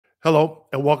Hello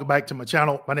and welcome back to my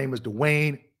channel. My name is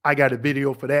Dwayne. I got a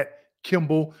video for that.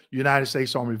 Kimball, United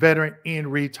States Army veteran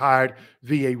and retired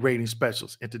VA rating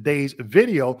specialist. In today's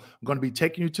video, I'm going to be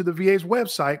taking you to the VA's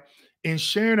website and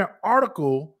sharing an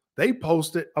article they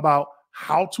posted about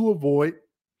how to avoid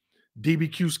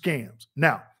DBQ scams.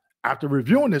 Now, after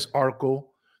reviewing this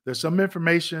article, there's some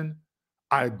information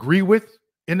I agree with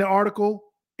in the article,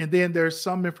 and then there's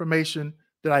some information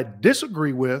that I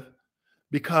disagree with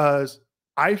because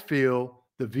I feel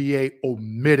the VA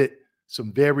omitted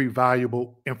some very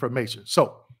valuable information.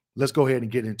 So let's go ahead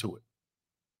and get into it.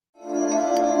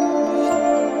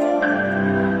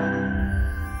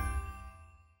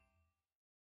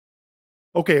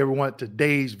 Okay, everyone,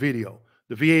 today's video,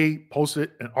 the VA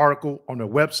posted an article on their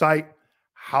website,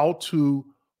 how to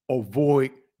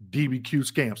avoid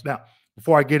DBQ scams. Now,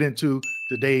 before I get into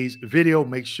today's video,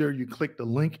 make sure you click the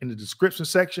link in the description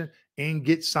section and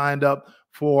get signed up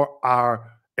for our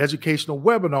educational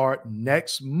webinar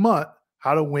next month,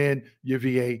 how to win your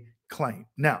VA claim.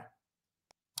 Now,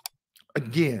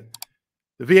 again,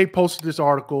 the VA posted this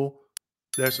article.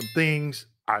 There's some things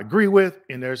I agree with,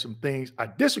 and there's some things I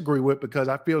disagree with because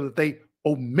I feel that they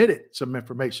omitted some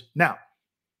information. Now,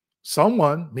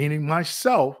 someone, meaning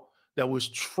myself, that was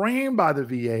trained by the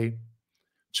VA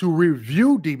to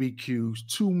review DBQs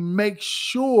to make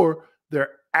sure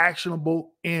they're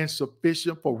actionable and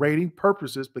sufficient for rating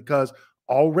purposes, because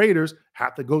all raters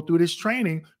have to go through this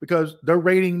training because they're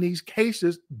rating these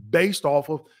cases based off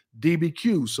of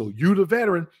DBQ. So you, the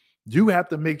veteran, you have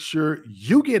to make sure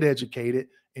you get educated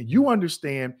and you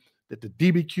understand that the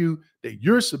DBQ that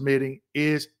you're submitting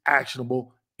is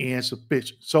actionable and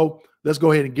sufficient. So let's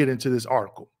go ahead and get into this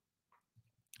article.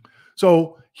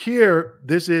 So here,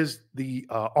 this is the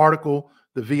article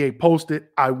the VA posted.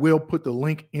 I will put the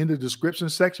link in the description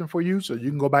section for you so you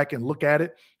can go back and look at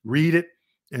it, read it,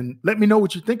 and let me know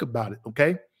what you think about it,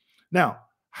 okay? Now,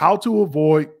 how to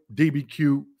avoid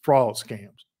DBQ fraud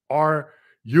scams. Are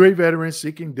you a veteran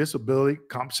seeking disability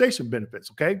compensation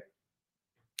benefits, okay?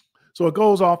 So it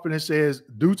goes off and it says,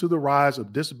 due to the rise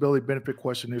of disability benefit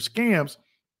questionnaire scams,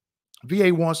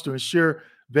 VA wants to ensure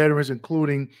veterans,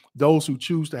 including those who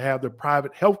choose to have their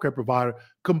private healthcare provider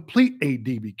complete a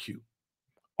DBQ,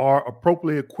 are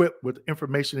appropriately equipped with the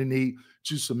information they need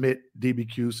to submit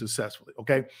DBQ successfully,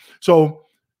 okay? So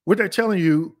what they're telling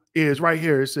you is right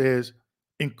here, it says,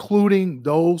 including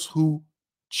those who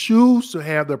choose to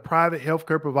have their private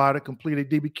healthcare provider complete a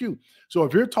DBQ. So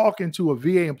if you're talking to a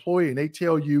VA employee and they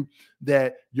tell you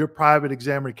that your private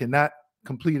examiner cannot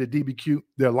complete a DBQ,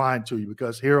 they're lying to you,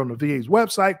 because here on the VA's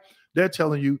website, they're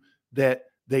telling you that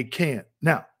they can.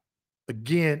 Now,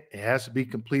 again, it has to be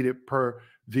completed per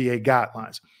VA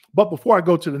guidelines. But before I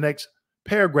go to the next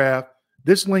paragraph,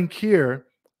 this link here,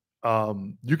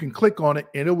 you can click on it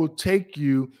and it will take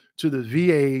you to the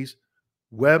VA's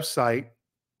website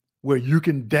where you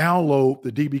can download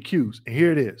the DBQs. And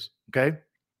here it is, okay?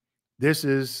 This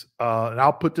is, and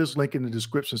I'll put this link in the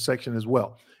description section as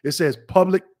well. It says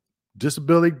Public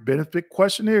Disability Benefit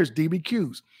Questionnaires,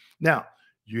 DBQs. Now,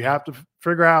 you have to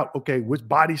figure out, okay, which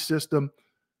body system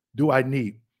do I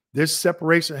need? This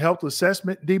separation health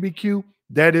assessment DBQ,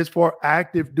 that is for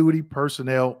active duty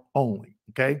personnel only,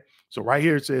 okay? So right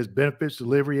here it says benefits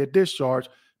delivery at discharge,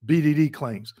 BDD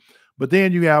claims. But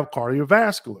then you have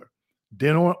cardiovascular,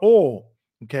 dental and oral,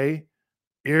 okay?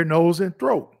 Ear, nose, and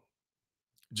throat,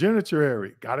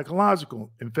 genitourinary, gynecological,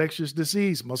 infectious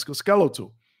disease,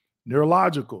 musculoskeletal,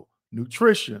 neurological,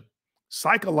 nutrition,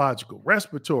 psychological,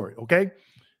 respiratory, okay?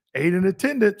 Aid in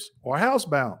attendance or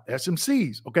housebound,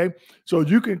 SMCs, okay? So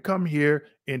you can come here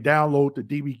and download the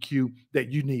DBQ that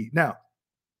you need. Now,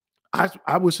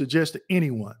 I would suggest to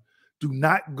anyone, do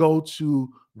not go to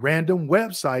random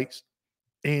websites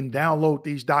and download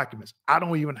these documents. I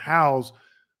don't even house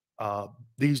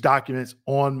these documents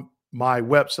on my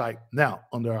website. Now,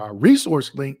 under our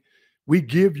resource link, we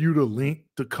give you the link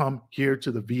to come here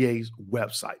to the VA's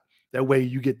website. That way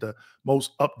you get the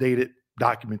most updated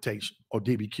documentation, or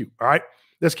DBQ. All right,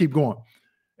 let's keep going.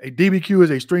 A DBQ is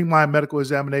a streamlined medical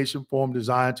examination form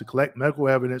designed to collect medical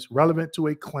evidence relevant to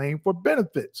a claim for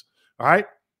benefits. All right,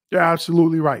 they're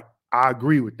absolutely right. I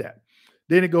agree with that.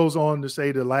 Then it goes on to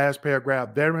say, the last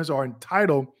paragraph, veterans are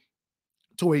entitled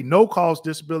to a no-cost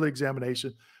disability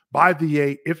examination by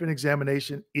VA if an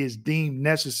examination is deemed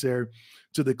necessary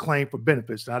to the claim for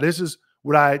benefits. Now, this is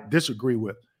what I disagree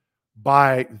with.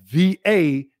 By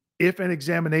VA, if an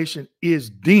examination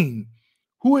is deemed,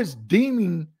 who is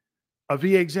deeming a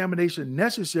VA examination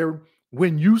necessary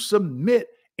when you submit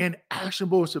an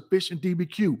actionable and sufficient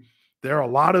DBQ? There are a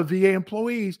lot of VA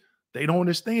employees, they don't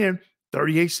understand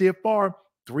 38 CFR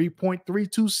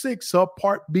 3.326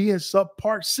 subpart B and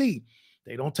subpart C.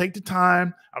 They don't take the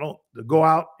time. To go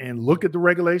out and look at the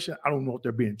regulation. I don't know if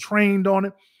they're being trained on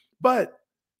it. But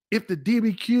if the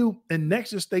DBQ and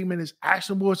Nexus statement is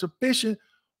actionable and sufficient,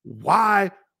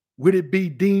 why would it be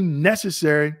deemed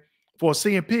necessary for a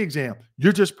CMP exam?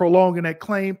 You're just prolonging that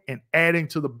claim and adding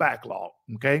to the backlog.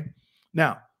 Okay.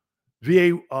 Now,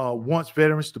 VA wants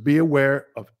veterans to be aware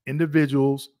of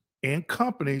individuals and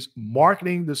companies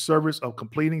marketing the service of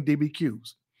completing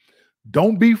DBQs.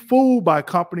 Don't be fooled by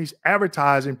companies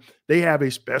advertising they have a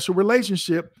special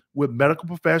relationship with medical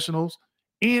professionals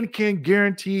and can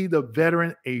guarantee the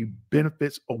veteran a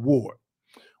benefits award.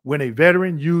 When a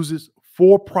veteran uses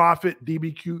for-profit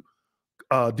DBQ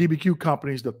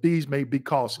companies, the fees may be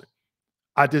costly.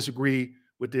 I disagree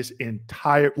with this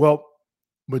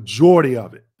majority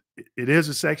of it. It is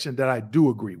a section that I do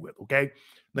agree with, okay?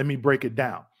 Let me break it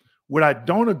down. What I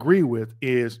don't agree with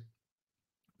is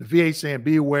the VA saying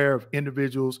be aware of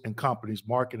individuals and companies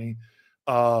marketing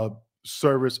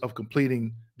service of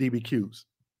completing DBQs.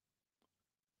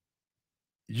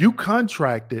 You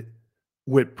contracted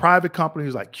with private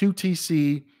companies like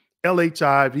QTC,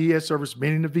 LHI, VA Service,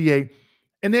 meaning the VA,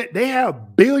 and they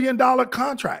have billion-dollar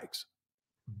contracts.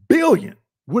 Billion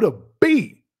with a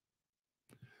B.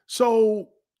 So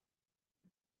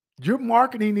you're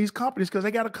marketing these companies because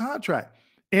they got a contract.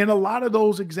 And a lot of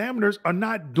those examiners are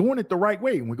not doing it the right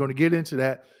way. And we're going to get into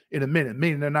that in a minute,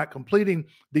 meaning they're not completing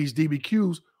these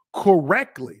DBQs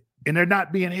correctly and they're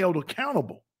not being held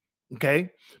accountable.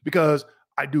 Okay. Because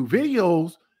I do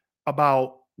videos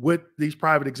about what these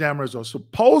private examiners are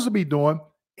supposed to be doing,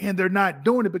 and they're not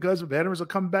doing it because the veterans are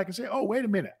coming back and say, oh, wait a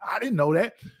minute, I didn't know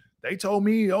that. They told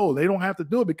me, oh, they don't have to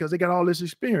do it because they got all this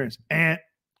experience. And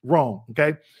wrong.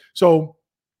 Okay. So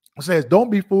it says, don't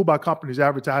be fooled by companies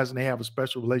advertising they have a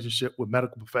special relationship with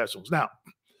medical professionals. Now,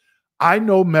 I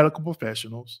know medical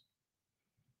professionals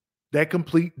that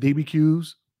complete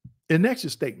DBQs and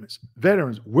Nexus statements.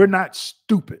 Veterans, we're not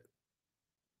stupid.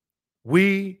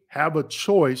 We have a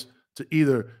choice to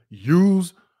either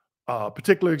use a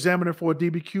particular examiner for a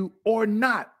DBQ or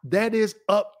not. That is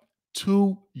up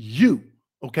to you.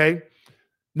 Okay.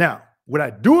 Now, what I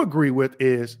do agree with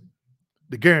is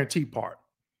the guarantee part.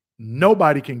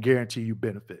 Nobody can guarantee you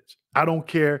benefits. I don't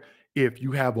care if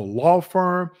you have a law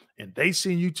firm and they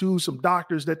send you to some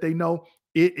doctors that they know.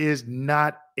 It is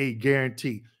not a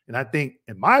guarantee. And I think,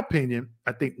 in my opinion,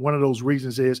 I think one of those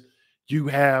reasons is you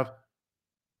have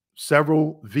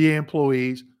several VA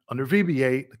employees under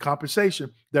VBA, the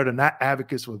compensation, that are not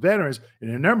advocates for veterans. And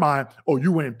in their mind, oh,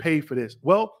 you went and paid for this.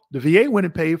 Well, the VA went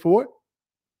and paid for it.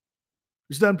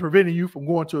 It's done preventing you from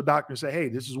going to a doctor and say, hey,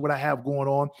 this is what I have going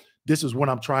on. This is what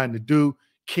I'm trying to do.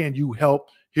 Can you help?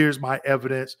 Here's my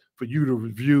evidence for you to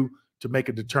review to make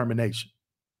a determination.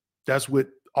 That's what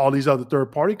all these other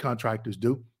third-party contractors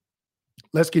do.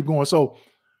 Let's keep going. So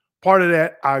part of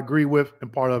that I agree with,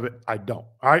 and part of it I don't.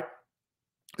 All right.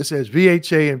 It says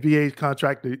VHA and VA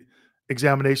contracted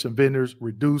examination vendors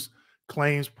reduce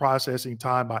claims processing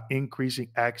time by increasing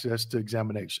access to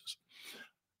examinations.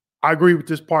 I agree with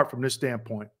this part from this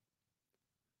standpoint.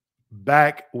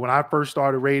 Back when I first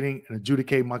started rating and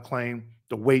adjudicating my claim,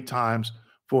 the wait times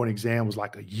for an exam was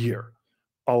like a year.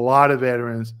 A lot of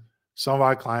veterans, some of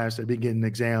our clients, they've been getting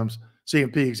exams,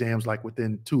 CMP exams, like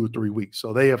within 2 or 3 weeks.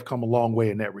 So they have come a long way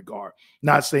in that regard.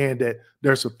 Not saying that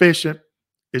they're sufficient.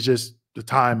 It's just the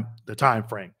time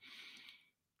frame.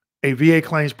 A VA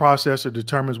claims processor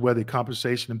determines whether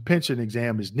compensation and pension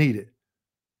exam is needed.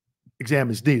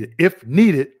 If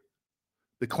needed,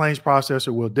 the claims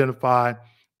processor will identify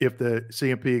if the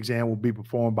CMP exam will be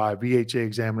performed by a VHA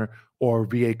examiner or a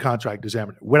VA contract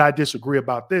examiner. What I disagree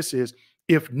about this is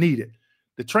if needed.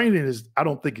 The training is, I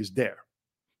don't think is there,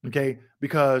 okay?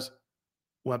 Because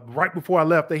right before I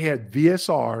left, they had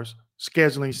VSRs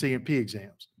scheduling CMP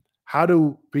exams. How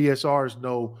do VSRs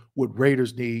know what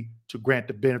raters need to grant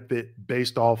the benefit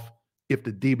based off if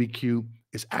the DBQ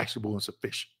is actionable and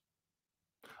sufficient?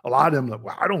 A lot of them like,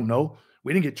 well, I don't know.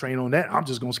 We didn't get trained on that. I'm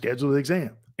just going to schedule the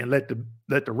exam and let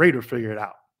the rater figure it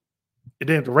out. And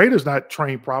then if the rater's not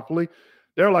trained properly,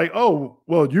 they're like, oh,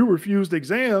 well, you refused the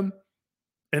exam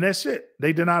and that's it.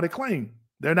 They denied a claim.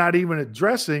 They're not even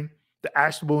addressing the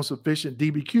actionable and sufficient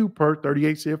DBQ per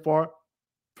 38 CFR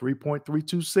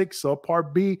 3.326,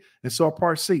 subpart B and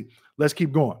subpart C. Let's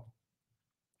keep going.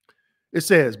 It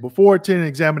says, before attending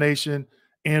examination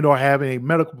and or having a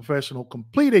medical professional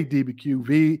complete a DBQ,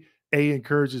 VA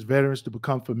encourages veterans to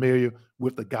become familiar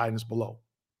with the guidance below.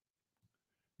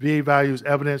 VA values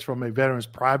evidence from a veteran's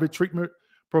private treatment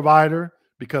provider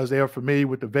because they are familiar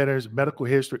with the veteran's medical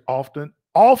history often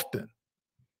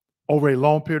over a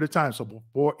long period of time. So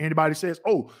before anybody says,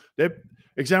 oh, that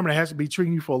examiner has to be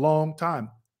treating you for a long time,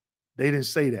 they didn't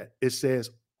say that. It says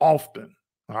often.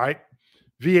 All right.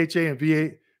 VHA and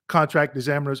VA contract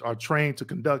examiners are trained to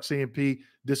conduct CMP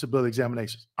disability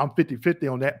examinations. I'm 50-50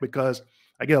 on that because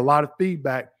I get a lot of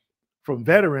feedback from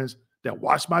veterans that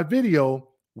watch my video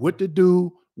what to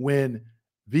do when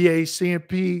VA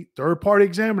CMP third-party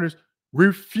examiners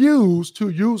refuse to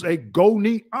use a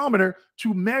goniometer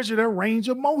to measure their range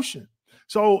of motion.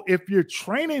 So if you're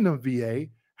training a VA,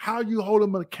 how you hold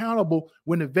them accountable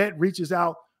when the vet reaches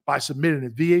out by submitting a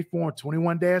VA form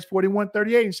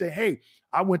 21-4138 and say, hey,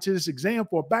 I went to this exam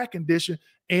for a back condition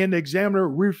and the examiner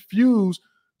refused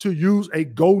to use a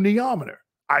goniometer.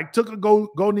 I took a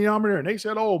goniometer and they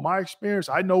said, oh, my experience,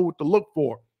 I know what to look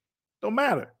for. Don't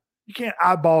matter. You can't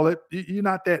eyeball it. You're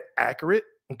not that accurate,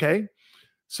 okay?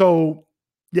 So,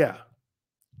 yeah,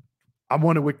 I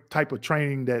wonder what type of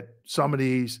training that some of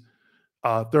these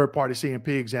third-party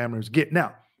CMP examiners get.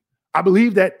 Now, I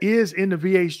believe that is in the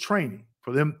VA's training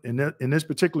for them in this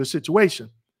particular situation.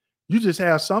 You just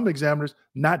have some examiners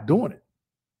not doing it,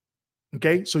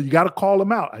 okay? So you got to call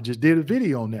them out. I just did a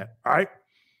video on that, all right?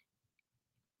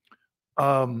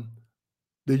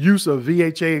 The use of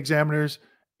VHA examiners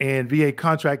and VA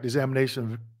contract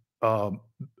examination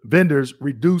vendors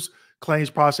reduce claims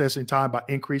processing time by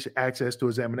increasing access to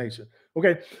examination.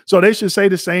 Okay, so they should say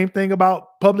the same thing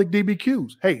about public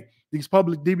DBQs. Hey, these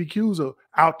public DBQs are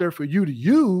out there for you to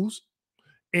use,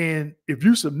 and if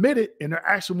you submit it and they're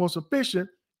actually more sufficient,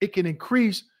 it can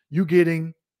increase you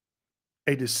getting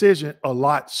a decision a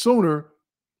lot sooner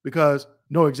because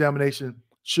no examination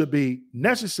should be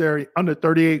necessary under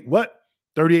 38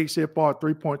 CFR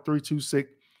 3.326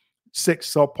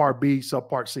 subpart B,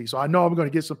 subpart C. So I know I'm going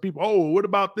to get some people, oh, what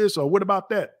about this or what about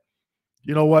that?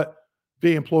 You know what?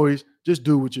 VA employees, just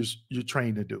do what you're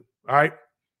trained to do. All right. It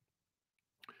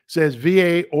says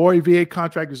VA or a VA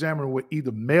contract examiner will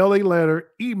either mail a letter,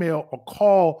 email, or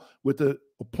call with the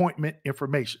appointment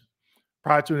information.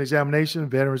 Prior to an examination,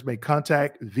 veterans may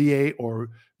contact VA or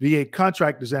VA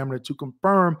contract examiner to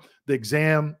confirm the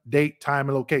exam date, time,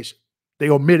 and location. They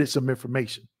omitted some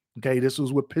information. Okay, this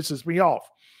was what pisses me off.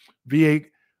 VA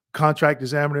contract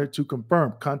examiner to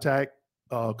confirm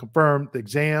the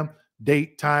exam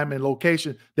date, time, and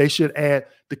location. They should add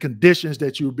the conditions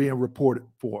that you're being reported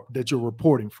for, that you're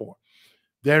reporting for.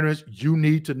 Veterans, you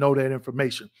need to know that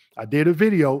information. I did a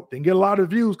video, didn't get a lot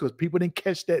of views because people didn't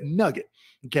catch that nugget.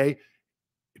 Okay,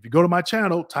 if you go to my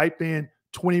channel, type in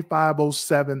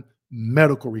 2507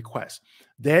 medical request.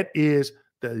 That is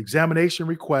the examination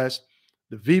request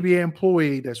the VBA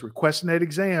employee that's requesting that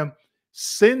exam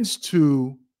sends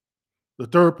to the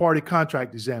third-party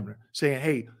contract examiner saying,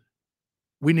 hey,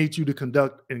 we need you to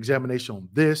conduct an examination on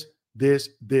this, this,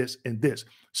 this, and this.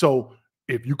 So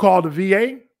if you call the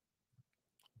VA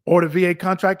or the VA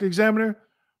contract examiner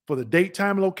for the date,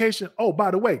 time, and location, oh,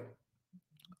 by the way,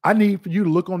 I need for you to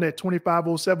look on that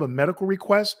 2507 medical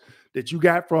request that you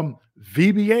got from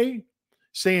VBA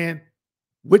saying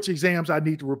which exams I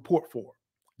need to report for.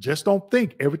 Just don't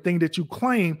think everything that you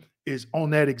claim is on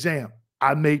that exam.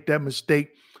 I made that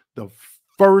mistake the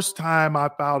first time I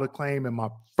filed a claim in my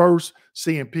first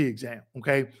CMP exam,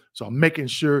 okay? So I'm making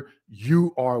sure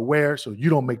you are aware so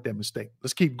you don't make that mistake.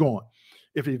 Let's keep going.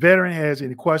 If a veteran has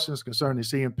any questions concerning the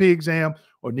CMP exam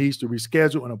or needs to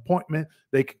reschedule an appointment,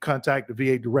 they can contact the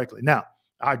VA directly. Now,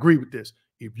 I agree with this.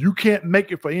 If you can't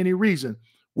make it for any reason,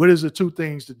 what is the two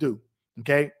things to do?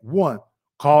 Okay, one,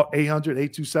 call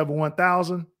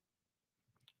 800-827-1000.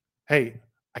 Hey,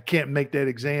 I can't make that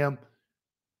exam.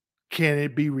 Can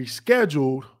it be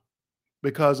rescheduled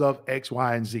because of X,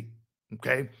 Y, and Z?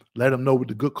 Okay, let them know what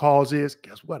the good cause is.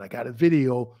 Guess what? I got a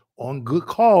video on good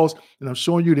cause, and I'm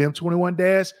showing you the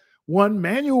M21-1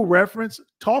 manual reference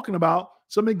talking about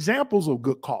some examples of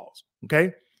good cause.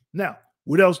 Okay, now,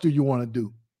 what else do you want to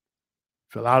do?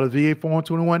 Fill out a VA form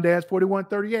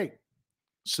 21-4138.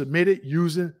 Submit it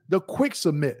using the quick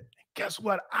submit. Guess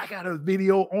what? I got a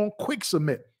video on quick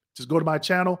submit. Just go to my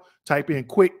channel, type in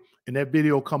quick, and that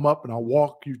video will come up and I'll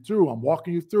walk you through. I'm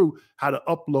walking you through how to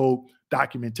upload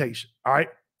documentation. All right,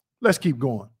 let's keep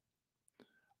going.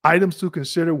 Items to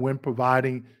consider when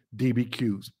providing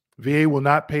DBQs. VA will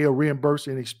not pay or reimburse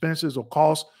any expenses or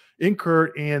costs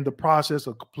incurred in the process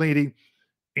of completing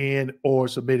and or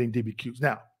submitting DBQs.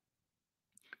 Now,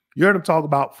 you heard them talk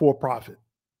about for-profit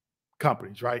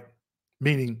companies, right?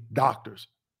 Meaning doctors.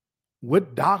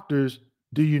 What doctors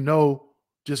do you know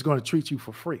just going to treat you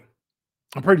for free?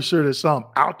 I'm pretty sure there's some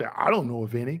out there. I don't know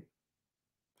of any.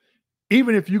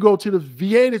 Even if you go to the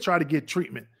VA to try to get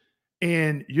treatment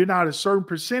and you're not a certain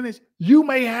percentage, you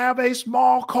may have a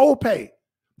small copay.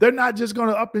 They're not just going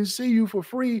to up and see you for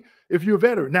free if you're a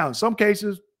veteran. Now, in some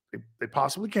cases, they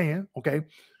possibly can. Okay.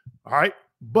 All right.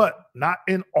 But not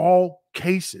in all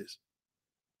cases.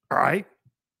 All right.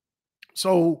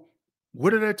 So,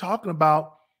 what are they talking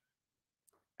about?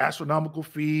 Astronomical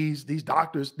fees. These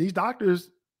doctors,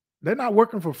 they're not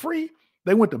working for free.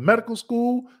 They went to medical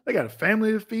school. They got a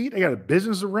family to feed. They got a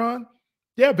business to run.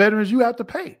 Yeah, veterans, you have to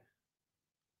pay.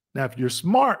 Now, if you're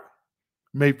smart,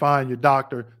 you may find your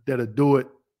doctor that'll do it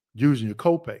using your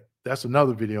copay. That's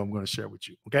another video I'm going to share with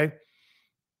you. Okay.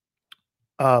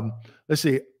 Let's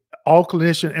see. All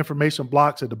clinician information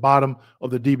blocks at the bottom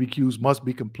of the DBQs must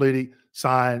be completed,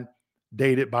 signed,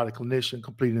 dated by the clinician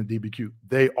completing the DBQ.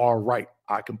 They are right.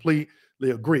 I completely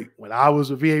agree. When I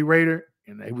was a VA rater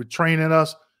and they were training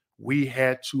us, we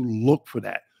had to look for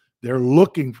that. They're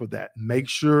looking for that. Make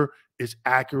sure it's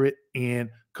accurate and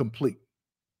complete.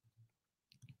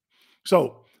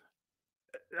 So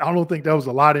I don't think that was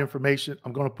a lot of information.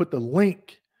 I'm going to put the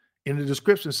link in the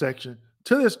description section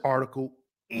to this article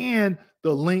and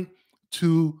the link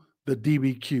to the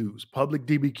DBQs, public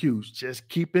DBQs. Just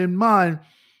keep in mind,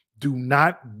 do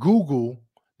not Google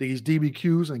these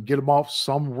DBQs and get them off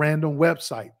some random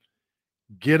website.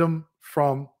 Get them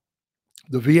from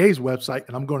the VA's website,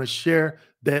 and I'm going to share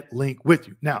that link with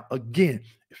you. Now, again,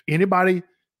 if anybody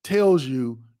tells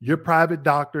you your private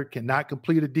doctor cannot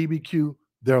complete a DBQ,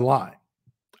 they're lying.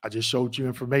 I just showed you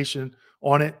information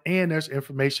on it, and there's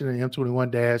information in the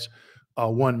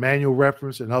M21-1 manual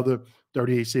reference and other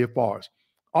 38 CFRs.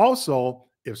 Also,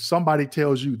 if somebody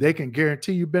tells you they can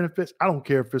guarantee you benefits, I don't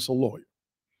care if it's a lawyer.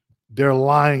 They're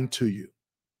lying to you.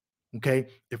 Okay?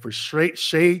 If a straight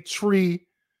shade tree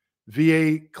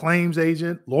VA claims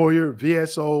agent, lawyer,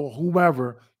 VSO,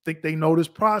 whomever, think they know this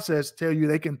process, tell you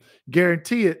they can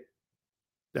guarantee it,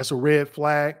 that's a red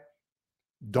flag.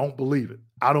 Don't believe it.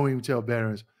 I don't even tell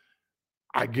veterans,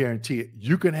 I guarantee it.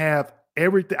 You can have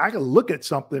everything. I can look at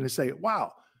something and say,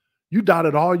 wow, you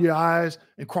dotted all your I's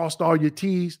and crossed all your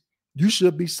T's. You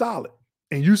should be solid.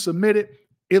 And you submit it.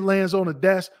 It lands on the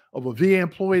desk of a VA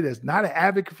employee that's not an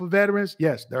advocate for veterans.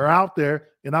 Yes, they're out there,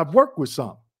 and I've worked with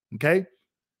some. Okay?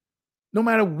 No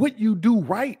matter what you do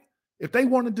right, if they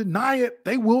want to deny it,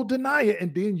 they will deny it,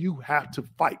 and then you have to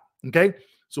fight. Okay?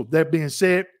 So that being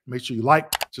said, make sure you like,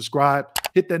 subscribe,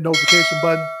 hit that notification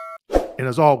button. And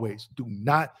as always, do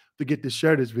not forget to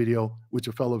share this video with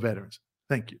your fellow veterans.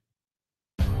 Thank you.